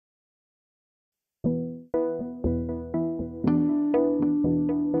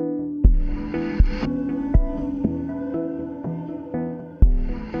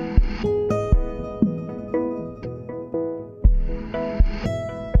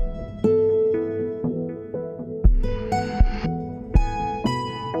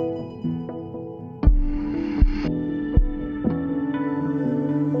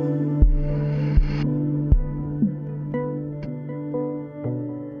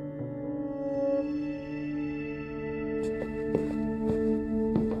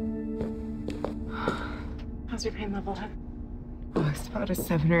How's your pain level, hun? Oh, it's about a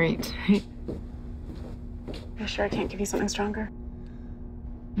 7 or 8. You sure I can't give you something stronger?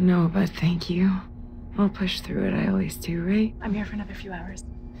 No, but thank you. I'll push through it. I always do, right? I'm here for another few hours.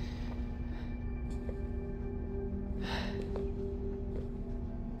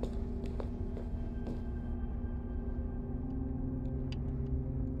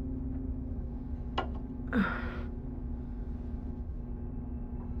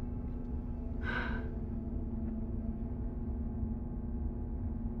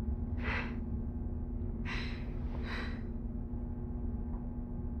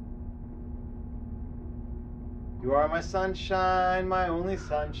 You are my sunshine, my only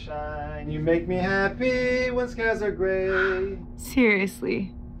sunshine. You make me happy when skies are gray.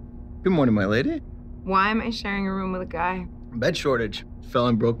 Seriously. Good morning, my lady. Why am I sharing a room with a guy? Bed shortage. Fell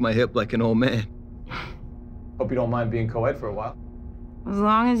and broke my hip like an old man. Hope you don't mind being co-ed for a while. As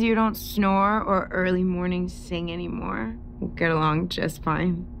long as you don't snore or early morning sing anymore, we'll get along just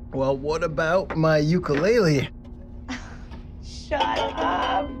fine. Well, what about my ukulele? Shut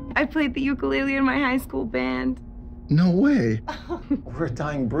up. I played the ukulele in my high school band. No way. We're a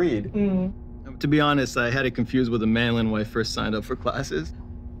dying breed. To be honest, I had it confused with a mandolin when I first signed up for classes.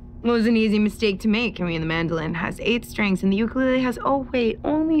 It was an easy mistake to make. I mean, the mandolin has 8 strings and the ukulele has, oh wait,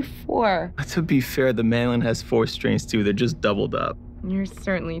 only 4. To be fair, the mandolin has 4 strings too. They're just doubled up. You're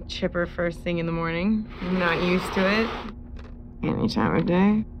certainly chipper first thing in the morning. I'm not used to it. Any time of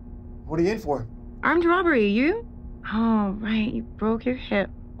day. What are you in for? Armed robbery, you? Oh, right, you broke your hip,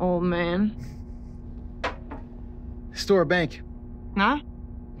 old man. Store or bank? Huh?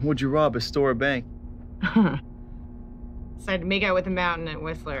 Would you rob a store or bank? Decided to make out with a mountain at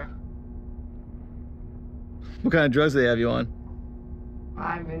Whistler. What kind of drugs do they have you on?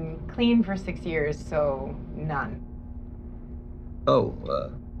 I've been clean for 6 years, so none.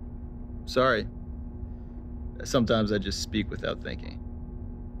 Oh, sorry. Sometimes I just speak without thinking.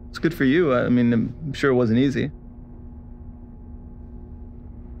 It's good for you. I mean, I'm sure it wasn't easy.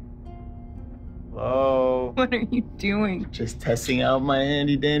 Hello? What are you doing? Just testing out my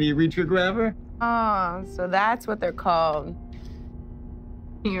handy-dandy reacher grabber. Oh, so that's what they're called.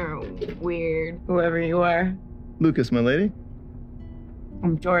 You're weird, whoever you are. Lucas, my lady.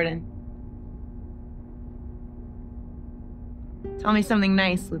 I'm Jordan. Tell me something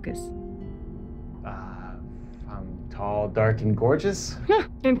nice, Lucas. I'm tall, dark, and gorgeous.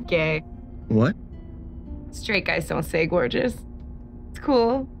 I'm gay. What? Straight guys don't say gorgeous. It's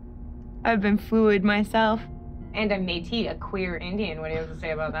cool. I've been fluid myself. And I'm Métis, a queer Indian. What do you have to say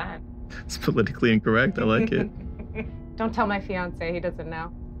about that? It's politically incorrect. I like it. Don't tell my fiancé. He doesn't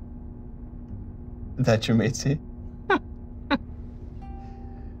know. That's your Métis?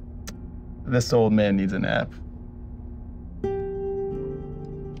 This old man needs a nap.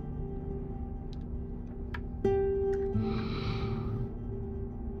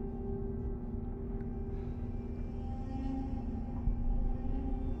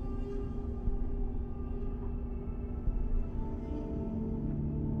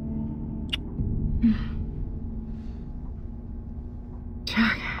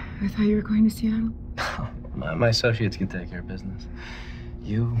 Jack, I thought you were going to Seattle. My associates can take care of business.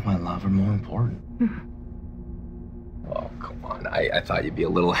 You, my love, are more important. Oh, come on. I thought you'd be a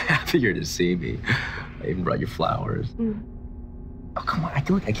little happier to see me. I even brought you flowers. Oh, come on. I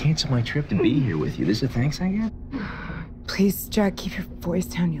canceled my trip to be here with you. This is a thanks I get? Please, Jack, keep your voice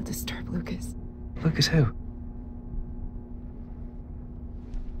down. You'll disturb Lucas. Lucas who?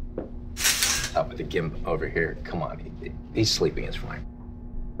 Up with the gimp over here. Come on. He's sleeping. It's fine.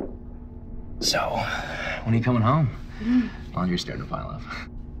 So, when are you coming home? Laundry's starting to pile up.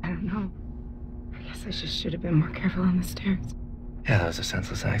 I don't know. I guess I just should have been more careful on the stairs. Yeah, that was a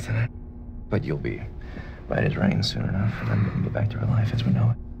senseless accident. But you'll be right as rain soon enough, and then we can get back to our life as we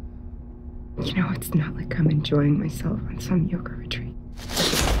know it. You know, it's not like I'm enjoying myself on some yoga retreat.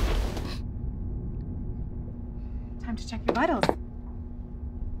 Time to check your vitals.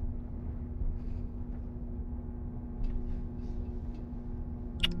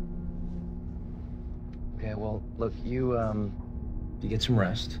 Okay, well, look, you get some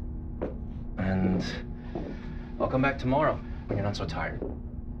rest. And I'll come back tomorrow when you're not so tired.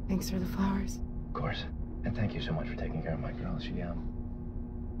 Thanks for the flowers. Of course. And thank you so much for taking care of my girl.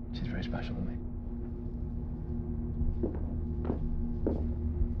 She's very special to me.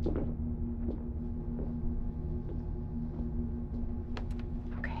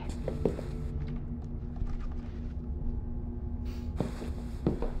 Okay.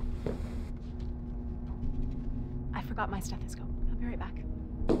 I forgot my stethoscope. I'll be right back.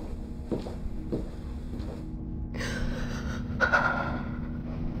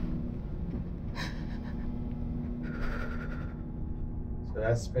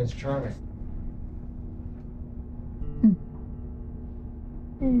 That's Prince Charming.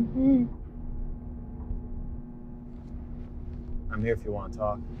 Mm-hmm. I'm here if you want to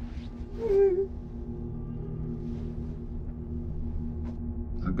talk.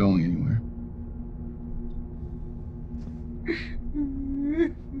 Not going anywhere.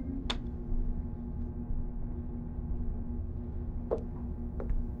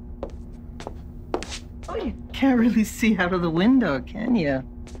 Oh, you can't really see out of the window, can you?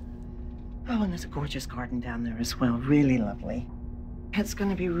 Oh, and there's a gorgeous garden down there as well. Really lovely. It's going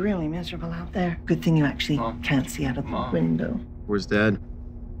to be really miserable out there. Good thing you actually can't see out of the window. Where's Dad?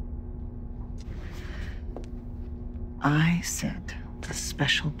 I said a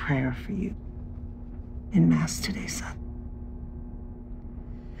special prayer for you in Mass today, son.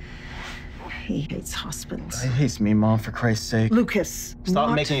 He hates hospitals. He hates me, Mom, for Christ's sake. Lucas, Stop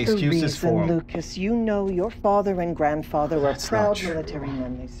not making the excuses for reason, him. Lucas, you know your father and grandfather were That's not proud true. military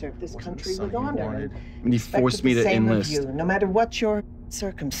men. They served this Wasn't the country son with he honor. wanted. And And he expected forced me the to same of enlist. you, no matter what your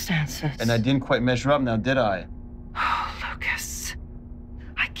circumstances. And I didn't quite measure up now, did I? Oh, Lucas,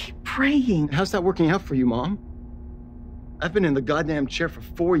 I keep praying. And how's that working out for you, Mom? I've been in the goddamn chair for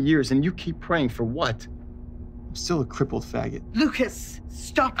 4 years, and you keep praying for what? I'm still a crippled faggot. Lucas,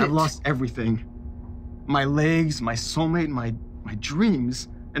 stop it. I've lost everything. My legs, my soulmate, my dreams.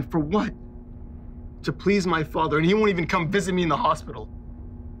 And for what? To please my father, and he won't even come visit me in the hospital.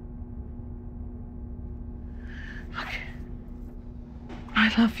 Look,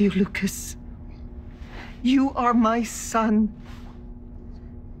 I love you, Lucas. You are my son.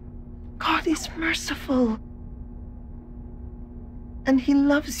 God is merciful. And he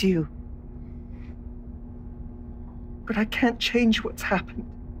loves you. But I can't change what's happened.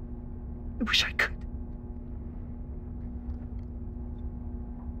 I wish I could.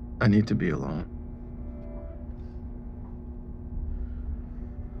 I need to be alone.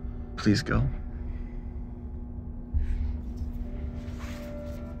 Please go.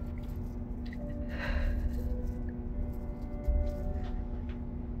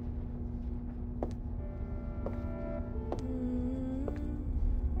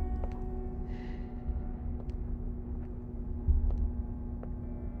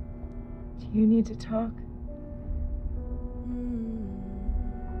 Do you need to talk?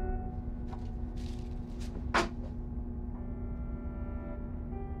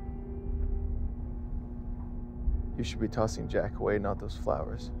 You should be tossing Jack away, not those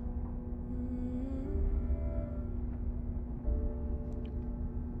flowers.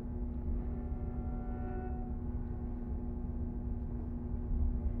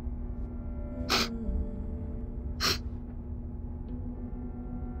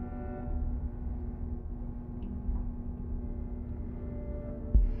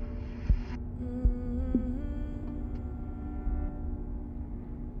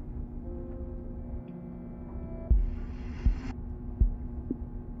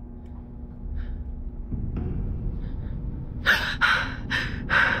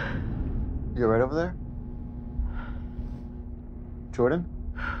 You all right over there? Jordan?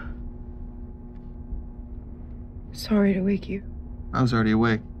 Sorry to wake you. I was already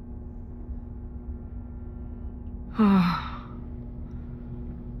awake.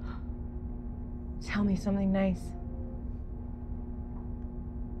 Tell me something nice.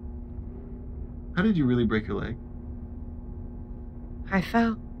 How did you really break your leg? I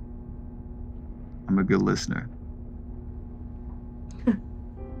fell. I'm a good listener.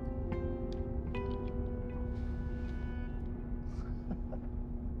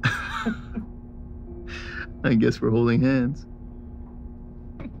 I guess we're holding hands.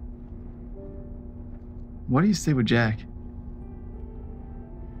 Why do you stay with Jack?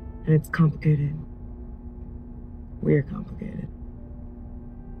 And it's complicated. We're complicated.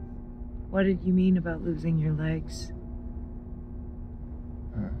 What did you mean about losing your legs?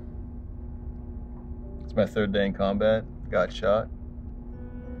 It's my third day in combat. Got shot.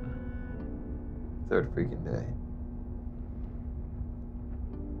 Third freaking day.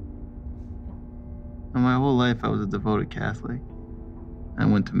 And my whole life I was a devoted Catholic. I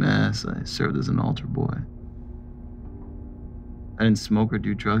went to Mass. I served as an altar boy. I didn't smoke or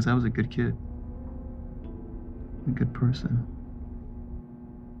do drugs. I was a good kid. A good person.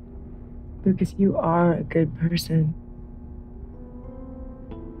 Lucas, you are a good person.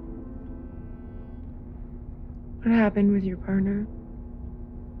 What happened with your partner?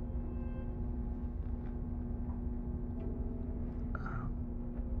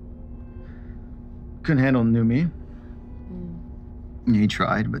 Couldn't handle new me. He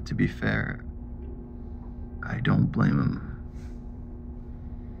tried, but to be fair, I don't blame him.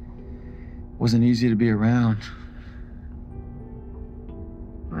 Wasn't easy to be around.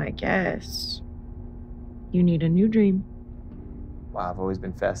 I guess you need a new dream. Wow, I've always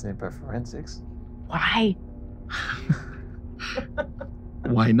been fascinated by forensics. Why?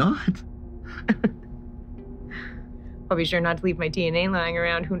 Why not? I'll be sure not to leave my DNA lying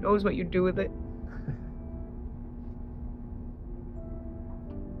around. Who knows what you'd do with it?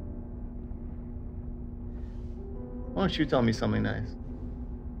 Why don't you tell me something nice?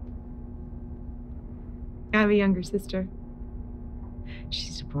 I have a younger sister. She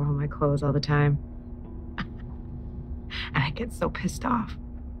used to borrow my clothes all the time. And I get so pissed off.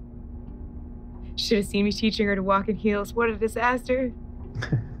 Should have seen me teaching her to walk in heels. What a disaster.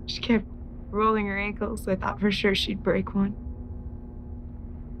 She kept rolling her ankles. I thought for sure she'd break one.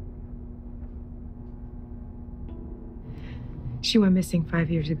 She went missing 5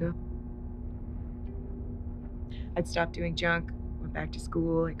 years ago. I'd stopped doing junk, went back to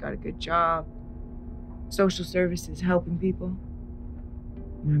school, I got a good job. Social services, helping people.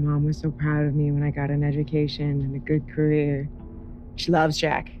 My mom was so proud of me when I got an education and a good career. She loves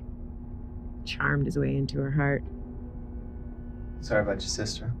Jack. Charmed his way into her heart. Sorry about your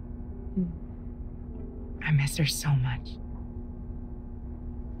sister. I miss her so much.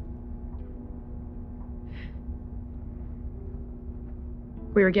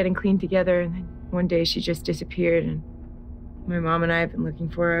 We were getting clean together, and then one day she just disappeared, and my mom and I have been looking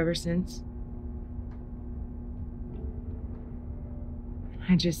for her ever since.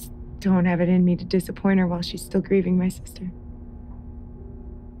 I just don't have it in me to disappoint her while she's still grieving my sister.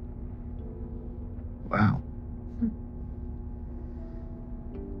 Wow.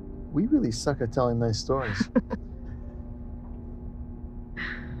 We really suck at telling nice stories.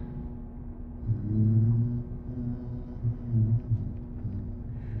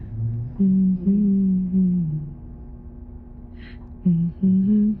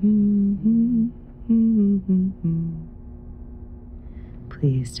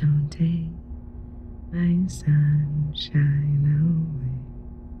 Please don't take my sunshine away.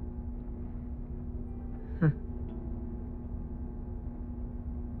 Huh.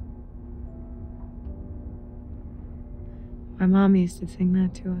 My mom used to sing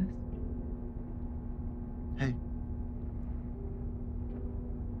that to us. Hey.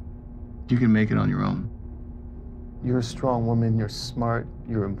 You can make it on your own. You're a strong woman, you're smart,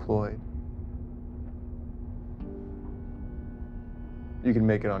 you're employed. You can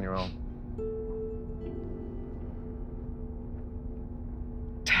make it on your own.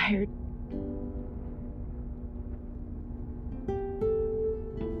 Tired.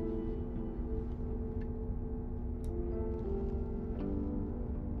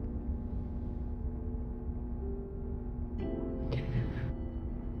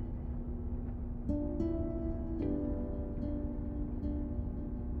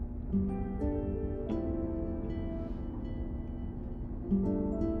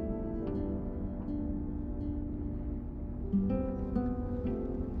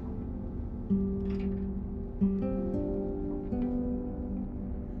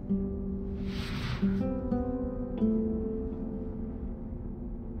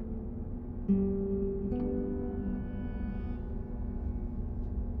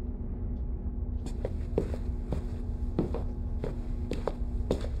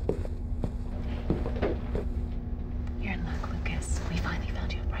 You're in luck, Lucas. We finally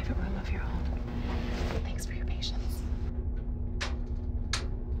found you a private room of your own. Thanks for your patience.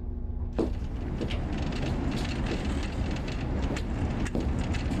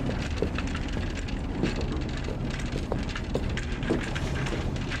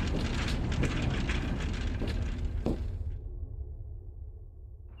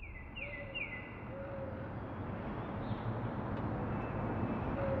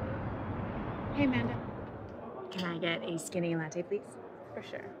 Hey, Amanda. Can I get a skinny latte, please? For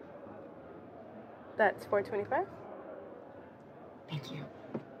sure. That's $4.25? Thank you.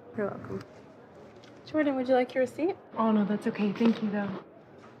 You're welcome. Jordan, would you like your receipt? Oh, no, that's okay. Thank you, though.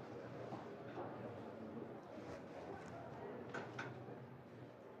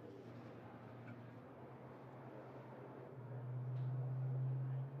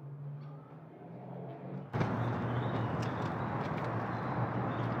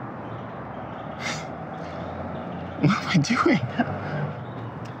 What am I doing?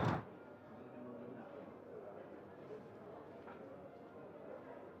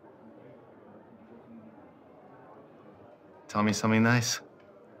 Tell me something nice.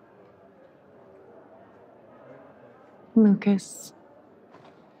 Lucas.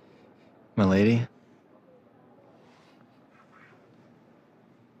 My lady.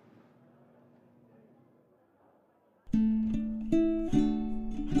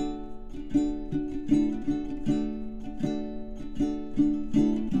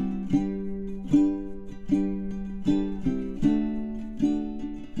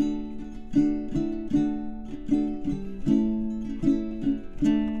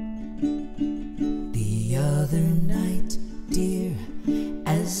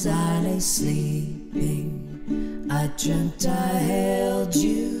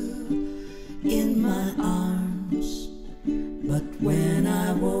 When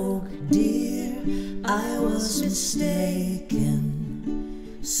I woke, dear, I was mistaken.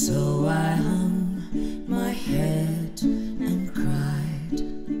 So I hung my head and cried.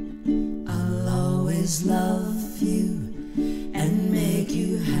 I'll always love you and make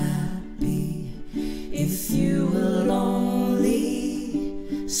you happy if you will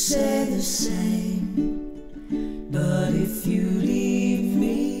only say the same. But if you leave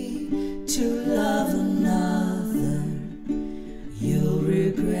me to love another, you'll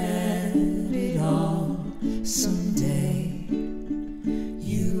regret it all someday.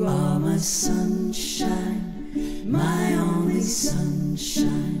 You are my sunshine, my only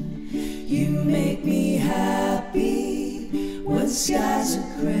sunshine. You make me happy when skies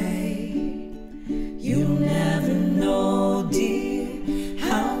are gray. You'll never know, dear,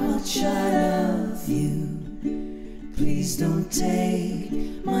 how much I love you. Please don't take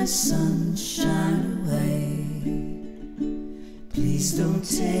my sunshine away. Please don't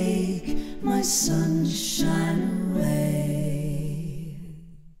take my sunshine